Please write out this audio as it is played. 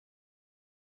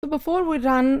before we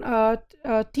run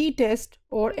a t-test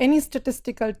or any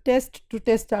statistical test to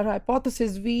test our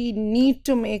hypothesis, we need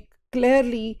to make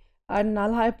clearly a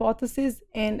null hypothesis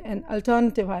and an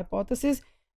alternative hypothesis.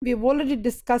 We've already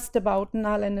discussed about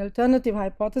null and alternative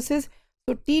hypothesis.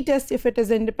 So t-test, if it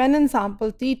is independent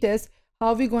sample t-test, how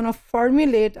are we going to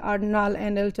formulate our null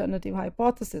and alternative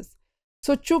hypothesis?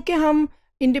 So चूँकि हम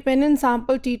independent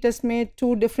sample t-test में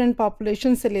 2 different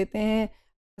populations से लेते हैं,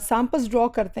 samples draw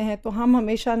करते हैं, तो हम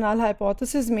हमेशा null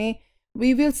hypothesis में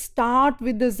we will start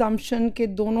with the assumption कि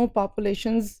दोनों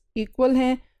populations equal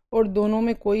हैं और दोनों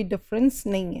में कोई difference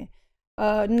नहीं है.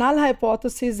 Null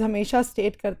hypothesis हमेशा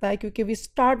state करता है क्योंकि we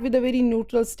start with a very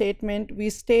neutral statement. We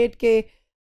state के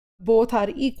both are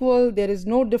equal, there is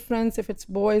no difference if it's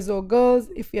boys or girls.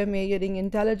 If you are measuring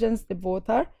intelligence, they both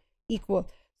are equal.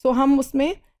 So हम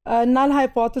उसमें null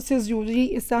hypothesis usually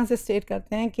इस तरह से state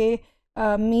करते हैं कि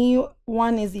mean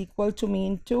 1 is equal to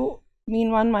mean 2,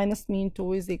 mean 1 minus mean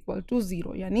 2 is equal to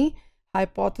 0, यानी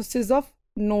hypothesis of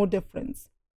no difference.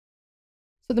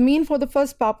 So the mean for the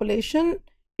first population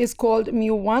is called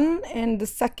mu1 and the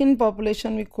second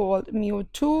population we call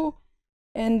mu2,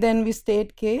 and then we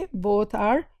state that both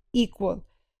are equal.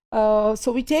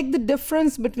 So we take the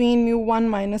difference between mu1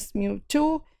 minus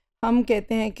mu2. हम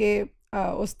कहते हैं कि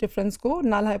उस difference को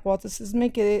null hypothesis में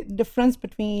कि difference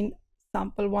between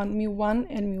sample 1 mu1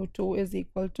 and mu2 is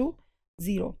equal to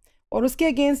 0. और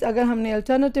उसके against अगर हमने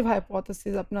alternative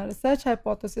hypothesis अपना research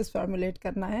hypothesis formulate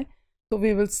करना है तो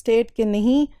we will state कि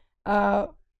नहीं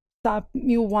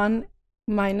mu1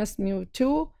 minus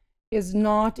mu2 is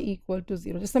not equal to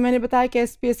 0. जैसे मैंने बताया कि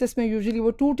SPSS में usually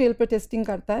वो 2 tail पे testing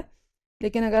करता है,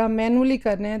 लेकिन अगर हम manually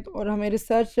कर रहे हैं और हमें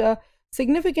research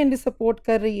significantly support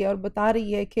कर रही है और बता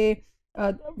रही है कि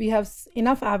we have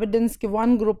enough evidence कि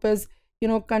one group is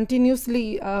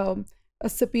continuously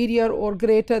superior or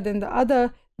greater than the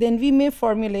other, then we may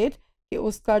formulate कि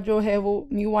उसका जो है वो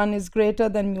mu1 is greater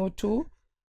than mu2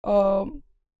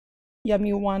 या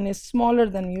mu1 is smaller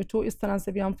than mu2. इस तरह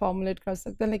से भी हम formulate कर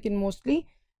सकते हैं, लेकिन mostly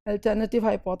alternative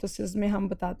hypothesis में हम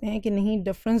बताते हैं कि नहीं,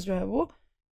 difference जो है वो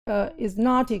is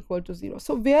not equal to 0.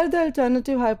 So where the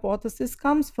alternative hypothesis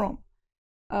comes from?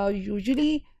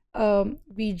 Usually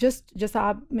we just जैसा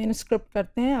आप manuscript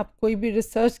करते हैं, आप कोई भी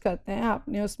research करते हैं,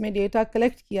 आपने उसमें data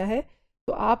collect किया है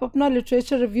तो आप अपना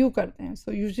literature review करते हैं.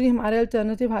 So usually हमारे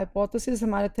alternative hypothesis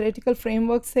हमारे theoretical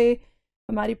framework से,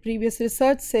 हमारी previous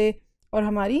research से और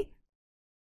हमारी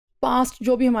past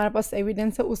जो भी हमारे पास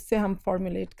evidence है उससे हम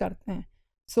formulate करते हैं.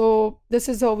 So this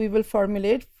is how we will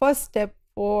formulate. First step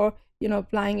for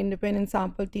applying independent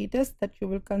sample t-test, that you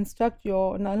will construct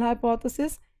your null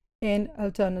hypothesis and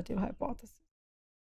alternative hypothesis.